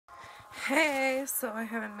Hey, so I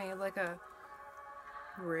haven't made like a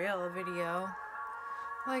real video,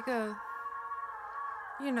 like a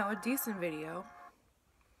decent video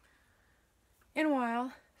in a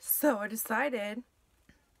while. So I decided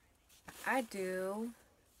I'd do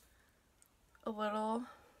a little,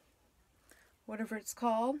 whatever it's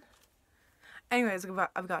called. Anyways,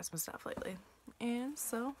 I've got some stuff lately, and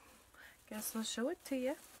so guess I'll show it to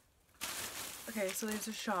you. Okay, so there's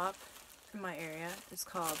a shop in my area. It's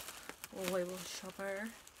called Label Shopper.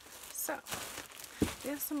 So they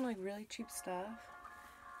have some like really cheap stuff.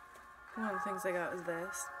 One of the things I got is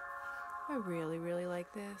this. I really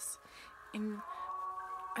like this, and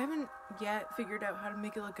I haven't yet figured out how to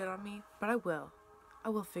make it look good on me, but I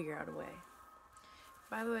will figure out a way.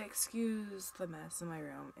 By the way, excuse the mess in my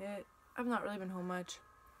room. I've not really been home much,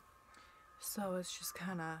 so it's just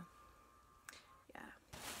kind of,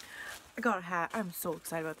 yeah. I got a hat. I'm so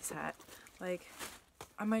excited about this hat. Like,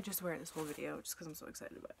 I might just wear it this whole video just because I'm so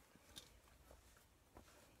excited about it.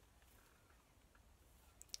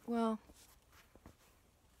 Well,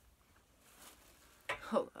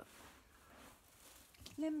 hold up.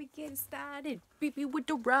 Let me get started. Baby with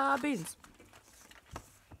the robins.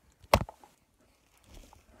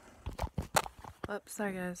 Oops,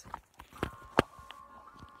 sorry guys.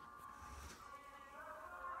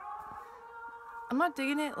 I'm not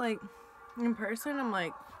digging it, like, in person. I'm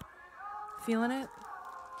like feeling it,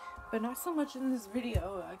 but not so much in this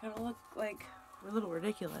video. I kind of look like a little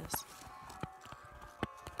ridiculous.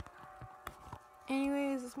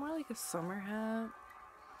 Anyways, it's more like a summer hat.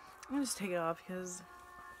 I'm gonna just take it off because,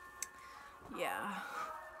 yeah,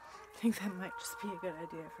 I think that might just be a good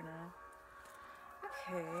idea for now.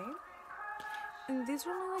 Okay. And these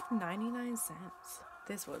were only like 99 cents.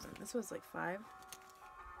 This wasn't. This was like 5.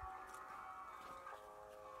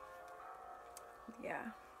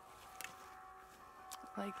 Yeah.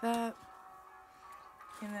 Like that.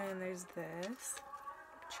 And then there's this.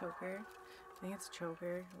 Choker. I think it's a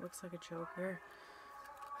choker. It looks like a choker.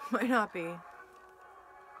 Might not be.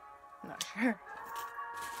 I'm not sure.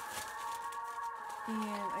 And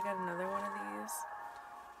I got another one of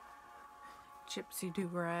these. Gypsy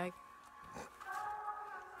do-rag.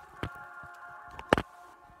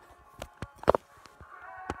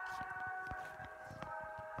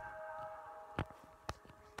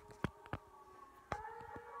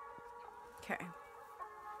 Okay.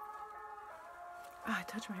 Oh, I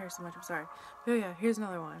touched my hair so much, I'm sorry. Oh yeah, here's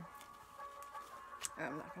another one.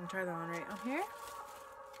 I'm not gonna try that on right on here.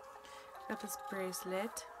 Got this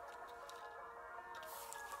bracelet.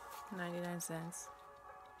 99 cents.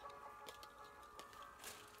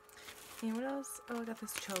 And what else? Oh, I got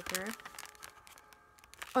this choker.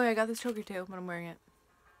 Oh yeah, I got this choker too, but I'm wearing it.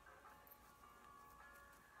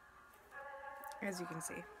 As you can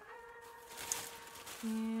see.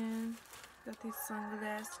 And got these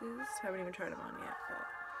sunglasses. Haven't even tried them on yet, but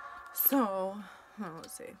so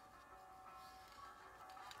let's see.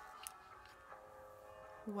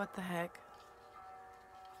 What the heck?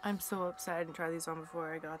 I'm so upset I didn't try these on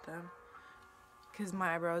before I got them, because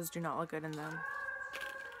my eyebrows do not look good in them.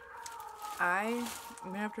 I'm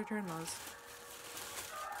gonna have to return those.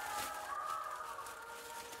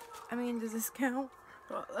 I mean, does this count?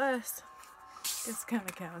 Well, this kind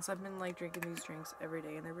of counts. I've been like drinking these drinks every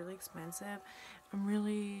day, and they're really expensive.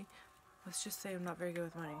 Let's just say I'm not very good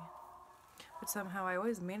with money, but somehow I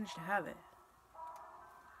always manage to have it.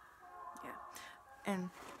 Yeah, and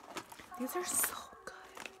these are so good.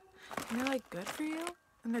 And they're like good for you,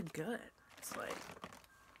 and they're good. It's like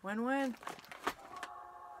win-win.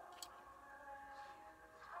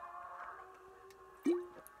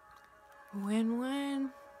 Win-win.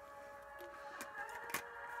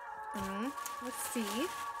 Let's see.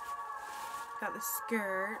 Got the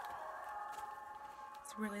skirt.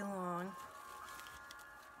 It's really long.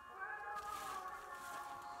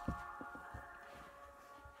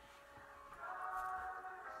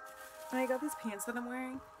 And I got these pants that I'm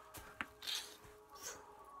wearing.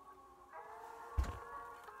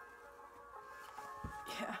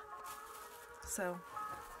 Yeah. So,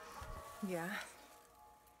 yeah.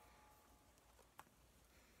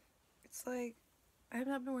 It's like, I have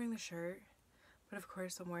not been wearing the shirt, but of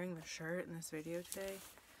course I'm wearing the shirt in this video today.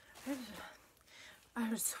 I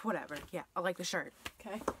just whatever. Yeah, I like the shirt.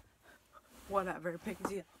 Okay? Whatever. Big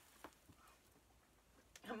deal.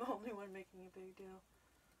 I'm the only one making a big deal.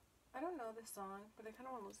 I don't know this song, but I kind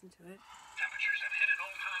of want to listen to it. Temperatures have hit an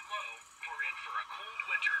all-time low. We're in for a cold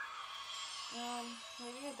winter.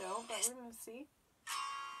 Maybe I don't, but we're gonna see.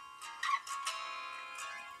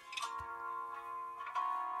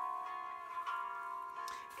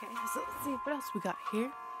 Okay, so let's see what else we got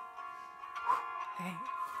here. Hey.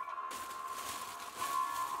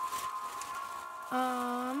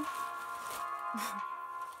 When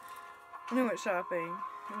I went shopping,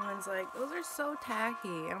 everyone's like, those are so tacky.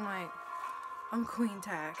 And I'm like, I'm Queen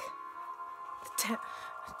Tack. Tack.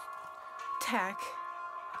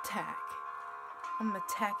 I'm a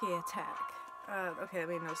tacky attack. Okay, that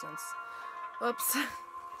made no sense. Whoops.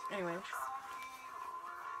 Anyways.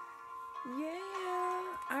 Yeah,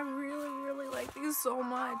 I really like these so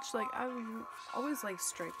much. Like, I always like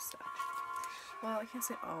striped stuff. Well, I can't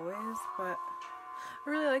say always, but I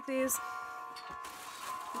really like these.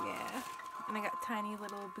 Yeah. And I got tiny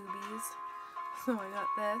little boobies. So I got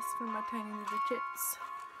this for my tiny little tits.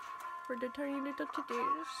 For the tiny little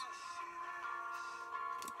titties.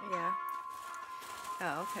 Yeah.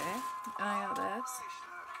 Oh, okay. And I got this.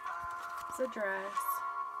 It's a dress.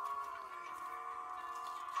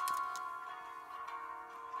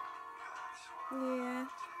 Yeah.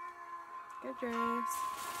 Good dress.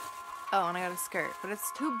 Oh, and I got a skirt, but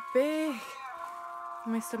it's too big.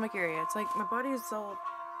 My stomach area. It's like my body is so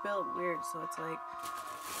built weird, so it's like,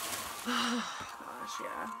 gosh,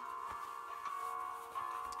 yeah.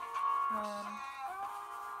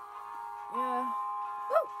 Yeah.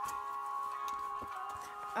 Woo!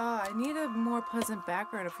 I need a more pleasant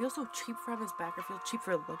background. I feel so cheap for this back. I feel cheap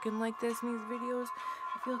for looking like this in these videos.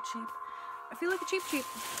 I feel cheap. I feel like a cheap.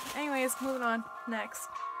 Anyways, moving on. Next.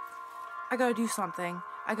 I gotta do something.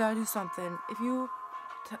 If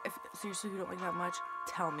seriously you don't like that much,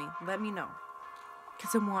 tell me. Let me know.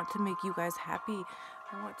 Because I want to make you guys happy.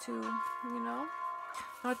 I want to, you know,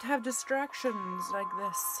 not to have distractions like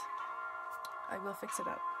this. I will fix it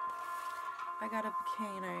up. I got a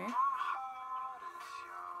bikini.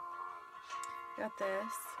 Got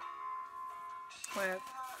this. With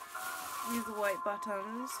these white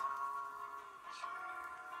buttons.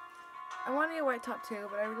 I wanted a white top too,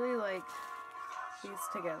 but I really like these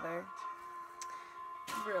together.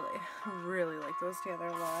 Really like those together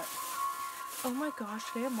a lot. Oh my gosh,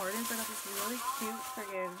 today at Morgan's I got this really cute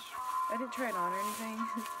friggin', I didn't try it on or anything.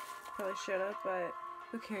 Probably should have, but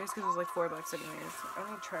who cares because it was like $4 anyways. I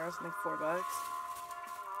don't need to try on something $4.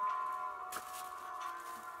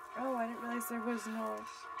 Oh, I didn't realize there was no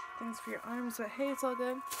things for your arms, but hey, it's all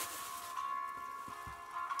good.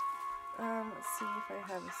 Let's see if I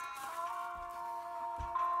have this.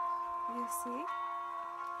 You see?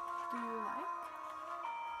 Do you like?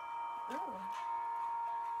 Oh.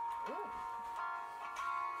 Ooh.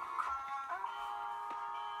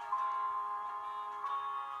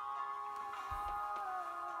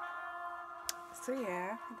 So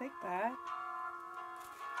yeah, I like that.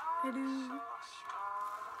 I do.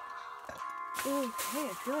 Okay,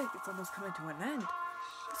 I feel like it's almost coming to an end.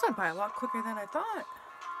 This went by a lot quicker than I thought.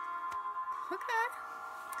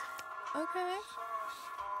 Okay.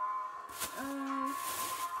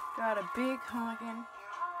 Got a big honkin'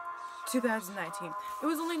 2019. It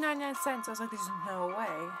was only 99 cents. I was like, there's no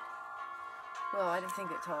way. Well, I didn't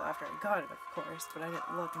think it till after I got it, of course, but I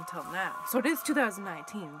didn't look until now. So it is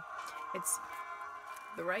 2019. It's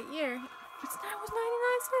the right year. It was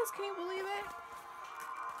 99 cents. Can you believe it?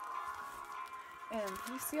 And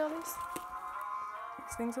you see all these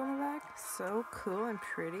things on the back? So cool and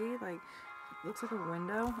pretty. Like, looks like a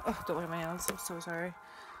window. Oh, don't look at my nails. I'm so sorry.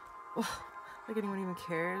 Oh, like anyone even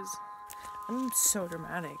cares. I'm so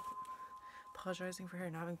dramatic. Apologizing for her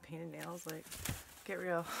not having painted nails. Like, get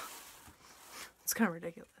real. It's kind of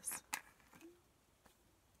ridiculous.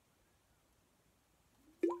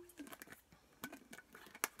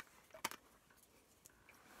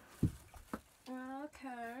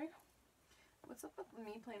 Okay. What's up with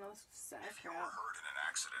me playing all this sad If you're crap? hurt in an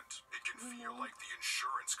accident, it can feel like the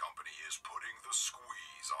insurance company is putting the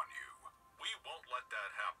squeeze on you. We won't let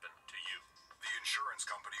that happen to you. The insurance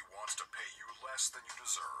company wants to pay you less than you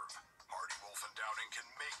deserve. Hardy Wolf and Downing can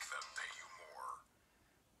make them pay you more.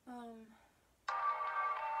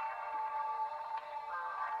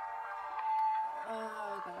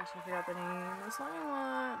 Oh gosh, I forgot the name. That's what I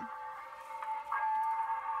want.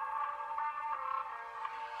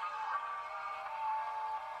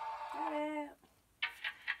 Got it.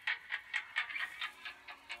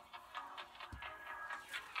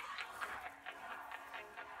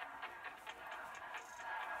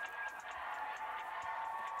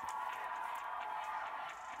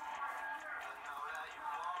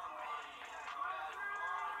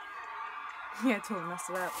 Yeah, I totally messed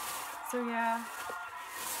it up. So yeah,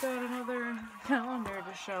 got another calendar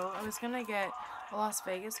to show. I was gonna get a Las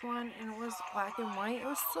Vegas one, and it was black and white. It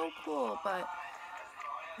was so cool, but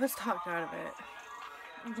I was talked out of it.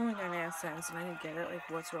 It was only 99 cents, and I didn't get it. Like,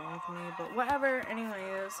 what's wrong with me? But whatever.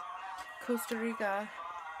 Anyways, Costa Rica.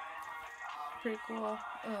 Pretty cool.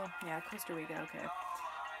 Oh, yeah, Costa Rica. Okay.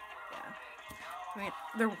 Yeah. I mean,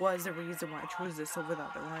 there was a reason why I chose this over the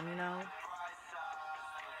other one, you know?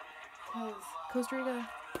 Because Costa Rica...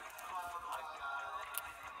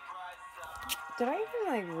 Did I even,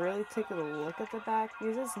 like, really take a look at the back?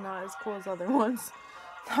 Because it's not as cool as other ones.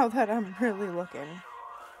 Now that I'm really looking.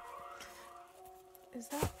 Is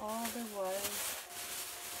that all there was?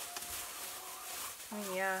 I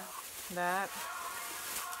mean, yeah, that.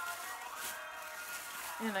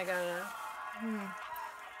 And I got a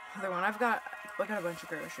other one. I got a bunch of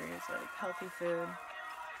groceries, like healthy food.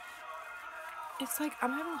 It's like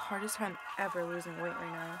I'm having the hardest time ever losing weight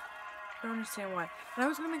right now. I don't understand why. And I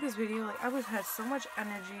was gonna make this video, like had so much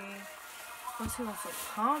energy. I was feeling so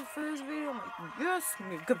pumped for this video. I'm like, yes, I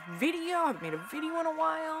made a good video. I haven't made a video in a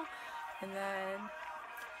while. And then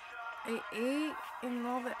I ate, and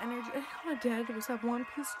all the energy I did was have one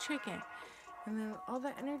piece of chicken. And then all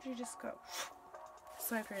that energy just got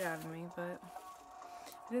sucked right out of me, but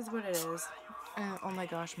it is what it is. And oh my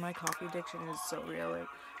gosh, my coffee addiction is so real. Like,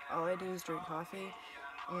 all I do is drink coffee,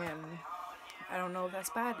 and I don't know if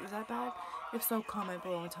that's bad. Is that bad? If so, comment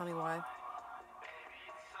below and tell me why.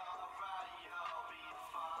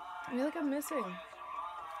 I feel like I'm missing.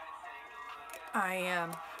 I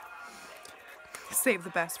am. Save the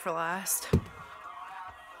best for last.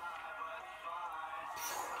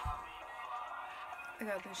 I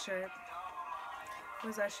got this shirt. I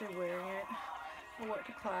was actually wearing it. I wore it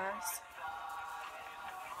to class.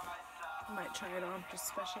 I might try it on just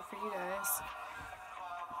special for you guys.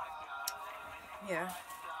 Yeah,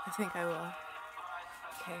 I think I will.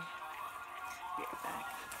 Okay, be right back.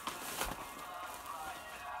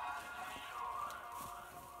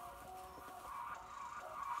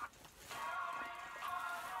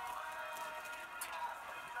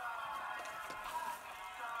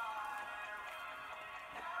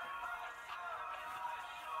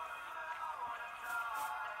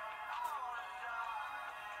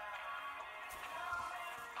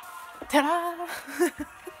 Ta-da!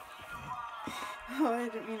 Oh, I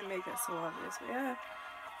didn't mean to make that so obvious, but yeah.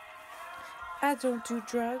 I don't do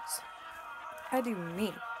drugs. I do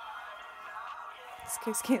me. This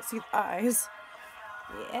case can't see the eyes.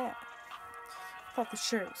 Yeah. Thought the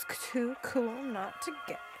shirt was too cool not to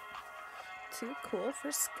get. Too cool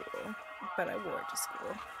for school. But I wore it to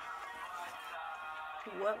school.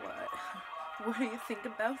 What? What do you think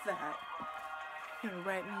about that? You gonna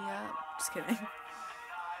write me up? Just kidding.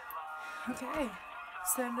 Okay.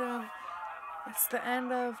 It's the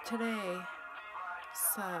end of today's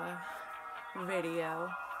video.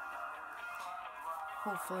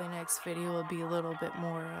 Hopefully next video will be a little bit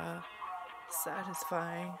more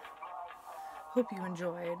satisfying. Hope you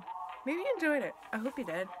enjoyed. Maybe you enjoyed it. I hope you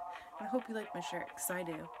did. And I hope you like my shirt, because I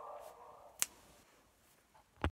do.